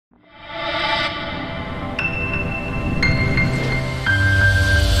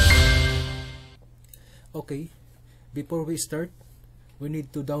Okay, before we start, we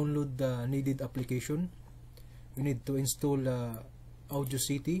need to download the needed application. We need to install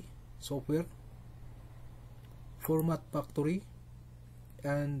Audacity software, Format Factory,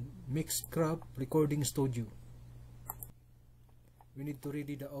 and Mixcraft Recording Studio. We need to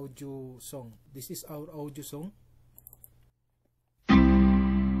ready the audio song. This is our audio song.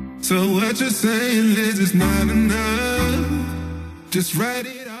 So what you're saying is it's not enough. Just write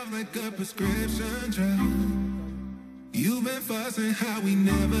it off like a prescription drug. You've been fussing how we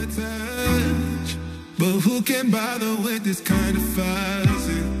never touch, but who can bother with this kind of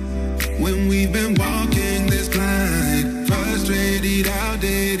fussing when we've been walking this line, frustrated,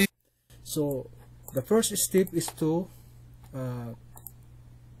 outdated. So the first step is to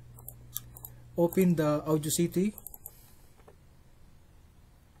open the Audacity.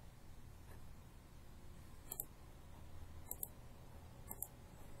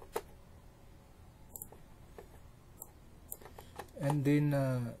 And then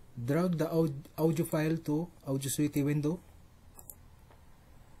drag the audio file to Audacity window.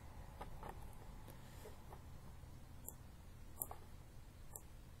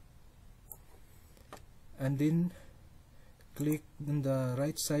 And then click on the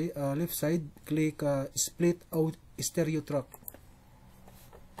right side, left side, click split out stereo track.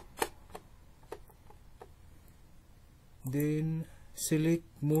 Then select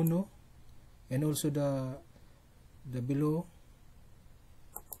mono and also the below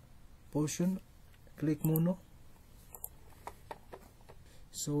portion, click mono.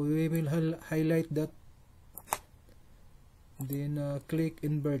 So we will highlight that, then click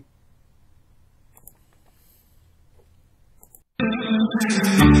invert.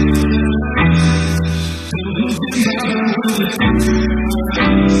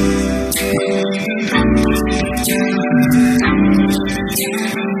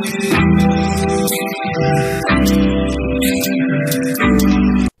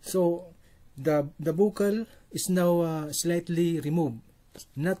 So the vocal is now slightly removed,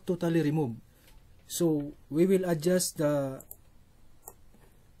 not totally removed. So we will adjust the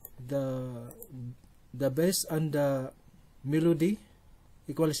bass and the melody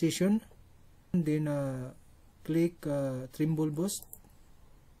equalization, and then click tremble boost.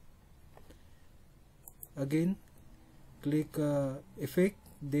 Again click effect,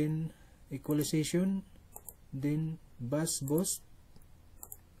 then equalization, then bass boost.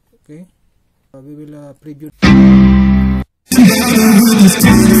 Okay, we will preview.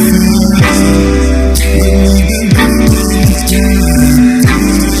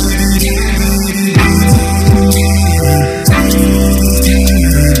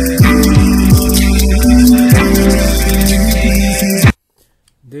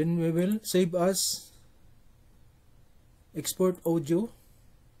 Then we will save as export audio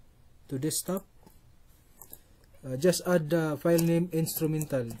to desktop. Just add the file name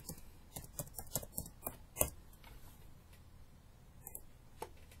instrumental.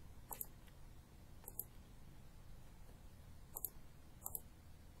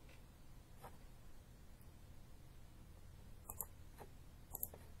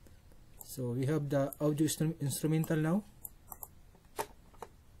 So we have the audio instrumental now.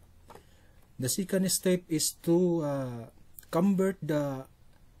 The second step is to convert the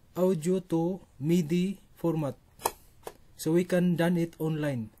audio to MIDI format. So we can done it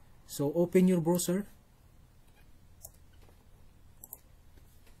online. So open your browser,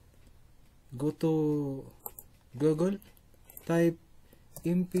 go to Google, type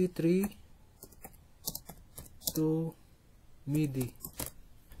MP3 to MIDI.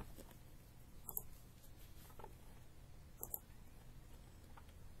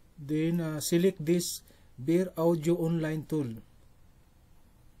 Then select this Bear Audio Online tool.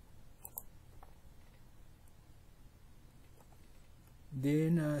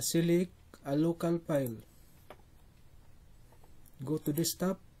 Then select a local file. Go to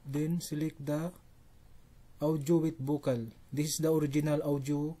desktop, then select the audio with vocal. This is the original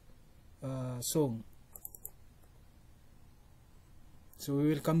audio song. So we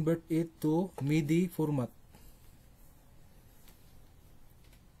will convert it to MIDI format.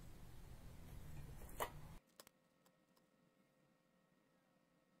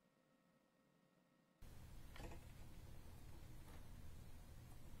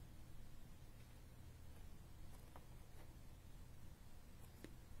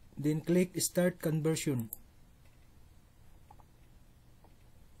 Then click start conversion.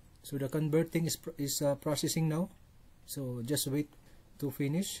 So the converting is processing now. So just wait to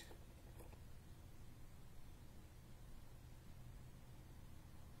finish.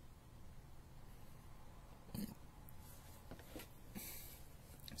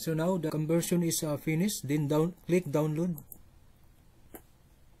 So now the conversion is finished. Then click download.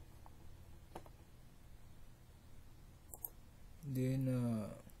 Then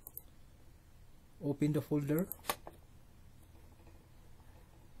open the folder.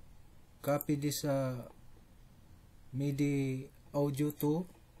 Copy this MIDI audio to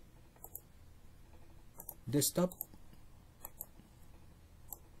desktop.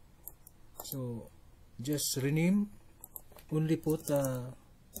 So just rename, only put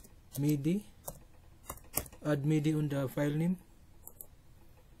MIDI, add MIDI on the file name.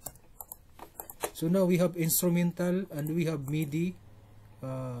 So now we have instrumental and we have MIDI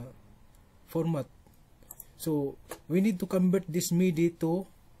format. So we need to convert this MIDI to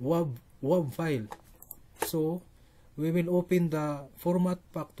WAV file. So we will open the format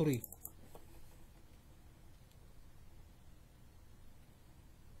factory.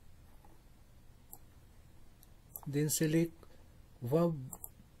 Then select WAV.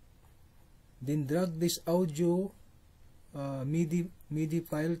 Then drag this audio MIDI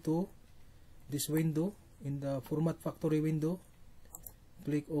file to this window in the format factory window.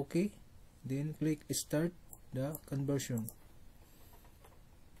 Click OK. Then click start the conversion.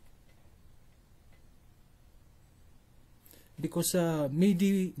 Because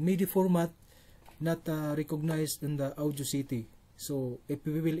MIDI format not recognized in the Audacity. So if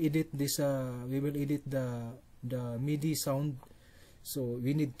we will edit this, we will edit the MIDI sound. So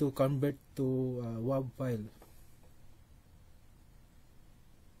we need to convert to WAV file.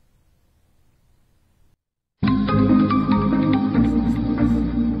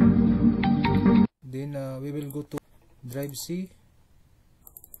 Then we will go to Drive C,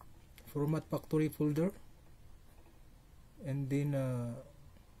 Format Factory folder, and then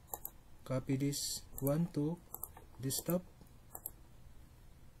copy this one to desktop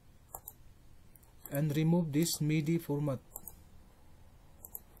and remove this MIDI format.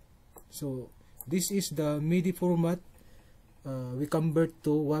 So this is the MIDI format we convert to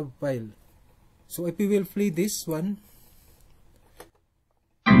WAV file. So if we will play this one,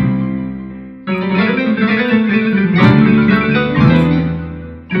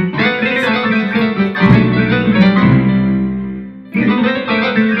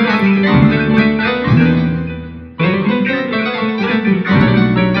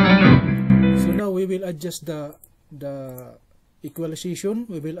 adjust the equalization.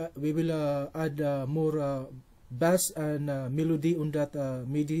 We will add more bass and melody on that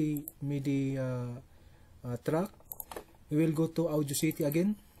MIDI track. We will go to Audacity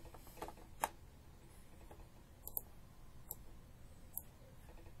again.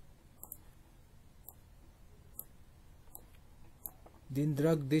 Then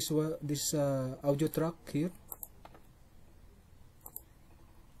drag this audio track here.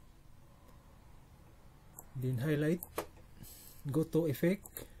 Then highlight, go to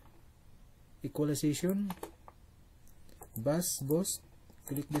effect, equalization, bass boost,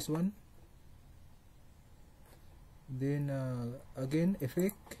 click this one. Then again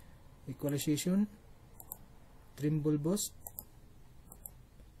effect, equalization, tremble boost,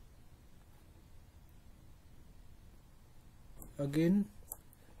 again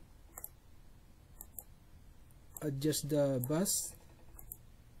adjust the bass.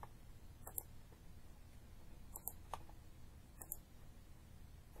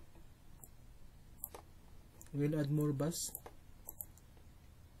 We'll add more bass.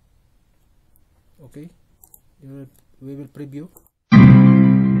 Okay, we will preview.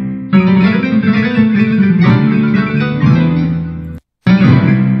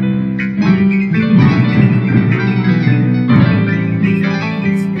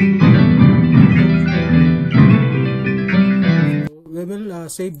 We will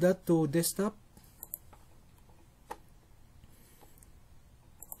save that to desktop.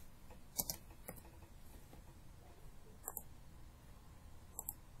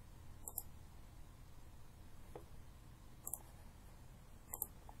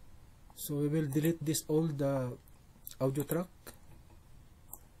 So we will delete this old audio track.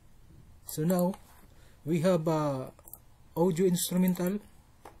 So now we have audio instrumental.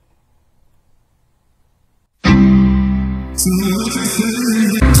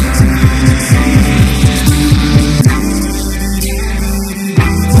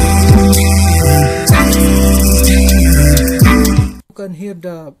 You can hear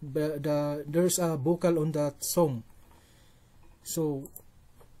there's a vocal on that song. So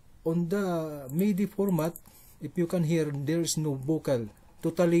on the MIDI format, if you can hear, there is no vocal.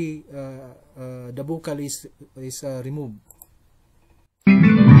 Totally, the vocal is removed.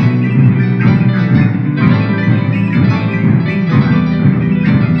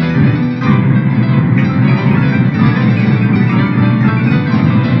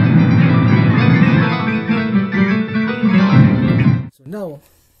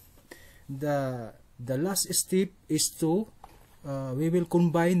 last step is to we will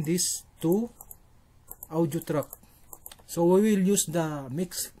combine these two audio track. So we will use the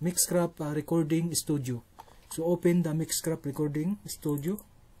Mixcraft recording studio. So open the Mixcraft recording studio.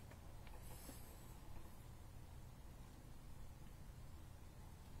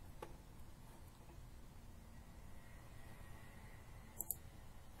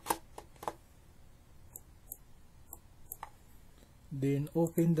 Then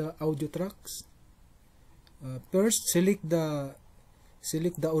open the audio tracks. First, select the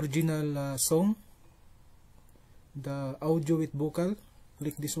original song, the audio with vocal.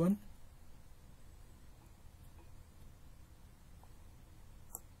 Click this one.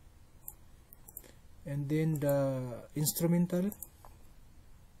 And then the instrumental.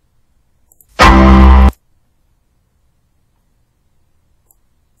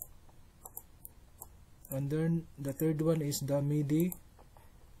 And then the third one is the MIDI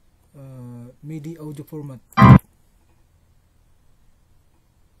audio format.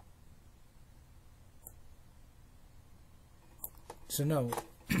 So now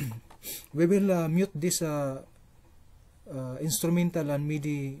we will mute this instrumental and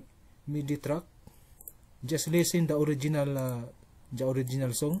MIDI track. Just listen the original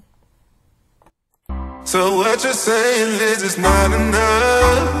song. So what you're saying is it's not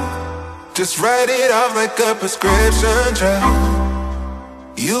enough. Just write it off like a prescription drug.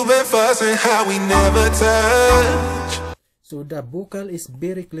 You've been fussing how we never touch. So the vocal is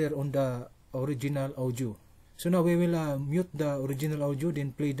very clear on the original audio. So now we will mute the original audio,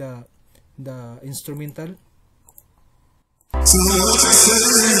 then play the instrumental. So what you're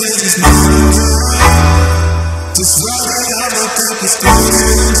saying is it's not enough. Just write it off like a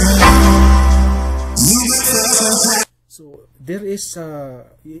prescription drug. You've been fussing. So there is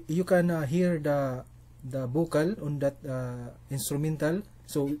you can hear the vocal on that instrumental.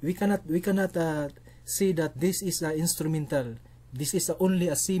 So we cannot say that this is a instrumental. This is only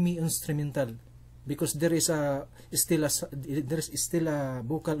a semi-instrumental because there is still a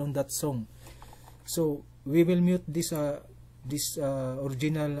vocal on that song. So we will mute this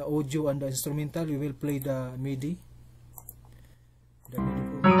original audio and the instrumental. We will play the MIDI.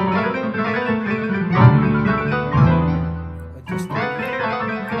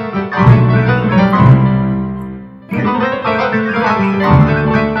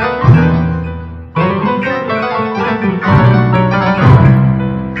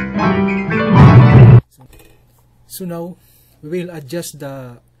 So now we will adjust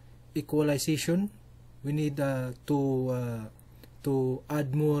the equalization. We need to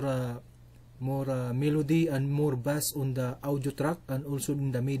add more melody and more bass on the audio track and also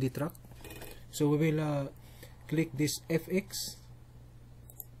in the MIDI track. So we will click this FX.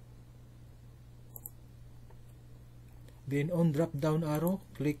 Then on drop down arrow,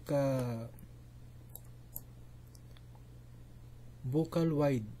 click vocal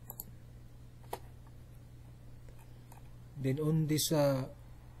wide. Then on this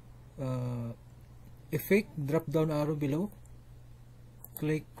effect, drop down arrow below,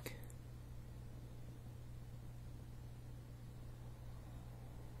 click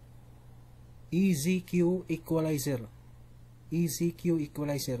EZQ equalizer. EZQ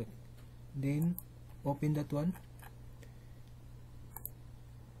equalizer. Then open that one.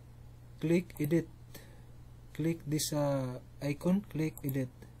 Click edit. Click this icon. Click edit.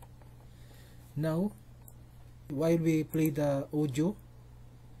 Now, while we play the audio,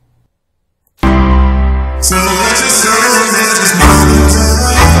 so what you're saying is it's not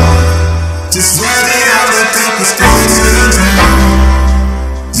enough. Just write it out like a prescription drug.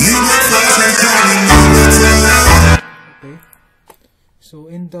 You've been fussing how we never touch. okay.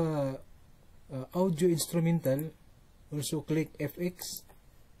 So in the audio instrumental, also click FX.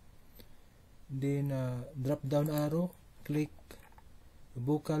 Then drop down arrow, click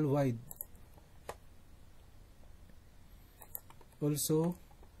vocal wide. Also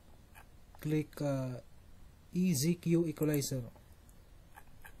click EZQ equalizer.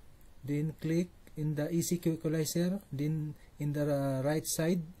 Then click in the EZQ equalizer. Then in the right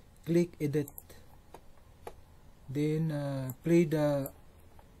side, click edit. Then play the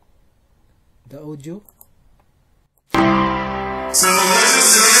audio. So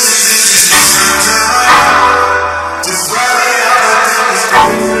just write it out like a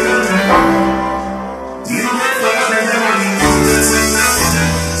prescription drug. You've been fussing how we never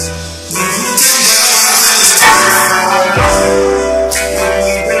touch.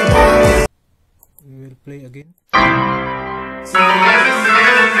 We will play again.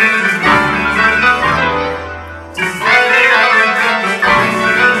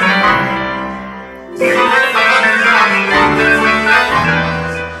 You've been fussing how we never touch.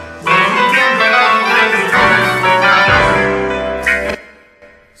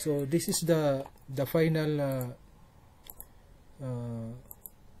 So this is the final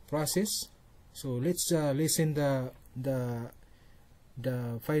process. So let's listen the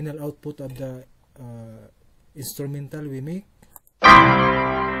final output of the instrumental we make.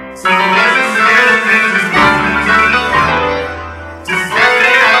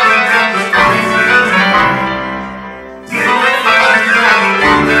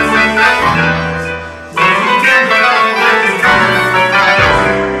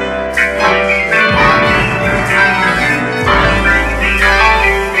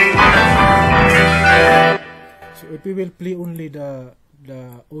 If we will play only the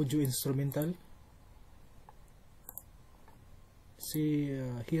audio instrumental, see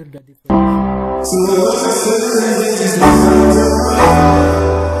hear the difference.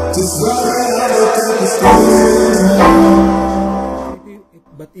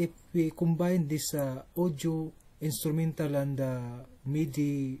 But if we combine this audio instrumental and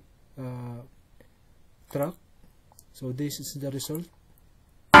MIDI track, so this is the result.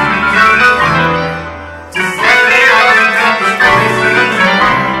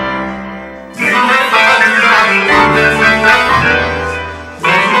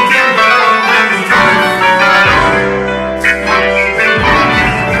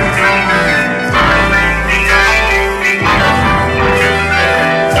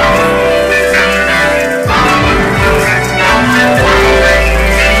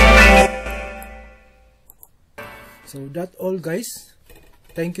 So that's all, guys.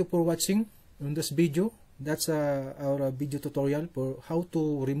 Thank you for watching on this video. That's our video tutorial for how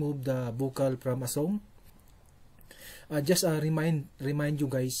to remove the vocal from a song. Just remind you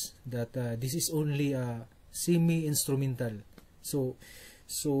guys that this is only a semi-instrumental. So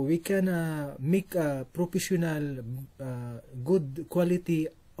we can make a professional, good quality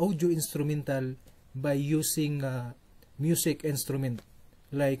audio instrumental by using music instrument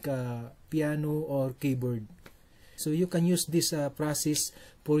like piano or keyboard. So you can use this process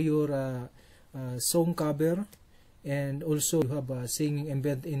for your song cover, and also you have a singing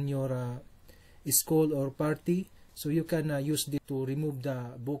embed in your school or party. So you can use this to remove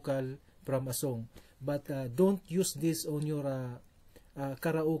the vocal from a song. But don't use this on your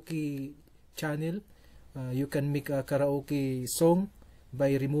karaoke channel. You can make a karaoke song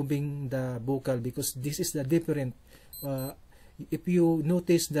by removing the vocal, because this is the different. If you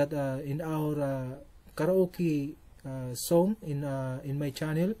notice that in our karaoke song in my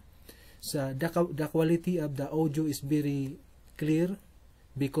channel, so the quality of the audio is very clear,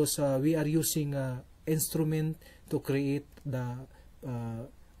 because we are using instrument to create the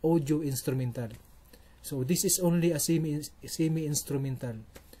audio instrumental. So this is only a semi-instrumental,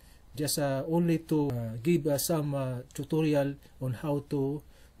 just only to give some tutorial on how to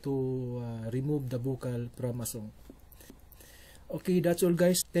remove the vocal from a song. Okay, that's all,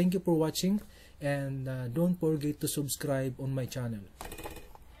 guys. Thank you for watching, and don't forget to subscribe on my channel.